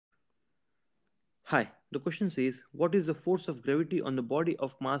Hi, the question says, what is the force of gravity on the body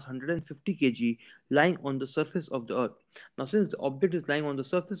of mass 150 kg lying on the surface of the earth? Now, since the object is lying on the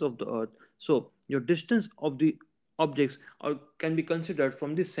surface of the earth, so your distance of the objects can be considered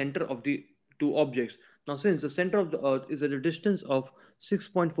from the center of the two objects. Now, since the center of the earth is at a distance of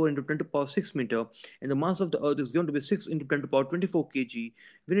 6.4 into 10 to the power 6 meter, and the mass of the earth is going to be 6 into 10 to the power 24 kg,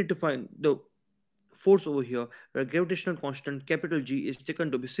 we need to find the force over here, where gravitational constant capital G is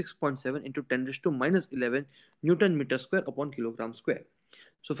taken to be 6.7 into 10 raised to minus 11 Newton meter square upon kilogram square.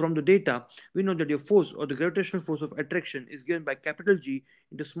 So from the data, we know that your force or the gravitational force of attraction is given by capital G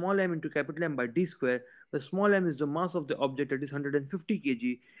into small m into capital M by d square, where small m is the mass of the object, that is 150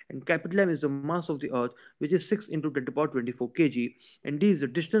 kg, and capital M is the mass of the earth, which is 6 into 10 to the power 24 kg, and d is the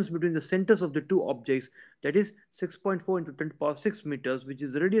distance between the centers of the two objects, that is 6.4 into 10 to the power 6 meters, which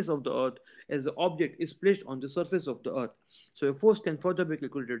is the radius of the earth as the object is placed on the surface of the earth. So a force can further be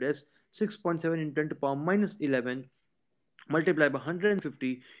calculated as 6.7 into 10 to the power minus 11 multiplied by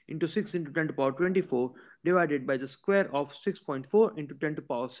 150 into 6 into 10 to the power 24 divided by the square of 6.4 into 10 to the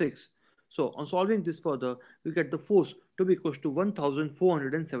power 6. So on solving this further, we get the force to be equal to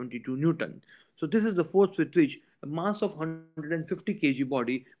 1472 Newton. So this is the force with which a mass of 150 kg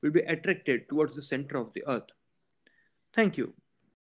body will be attracted towards the center of the earth. Thank you.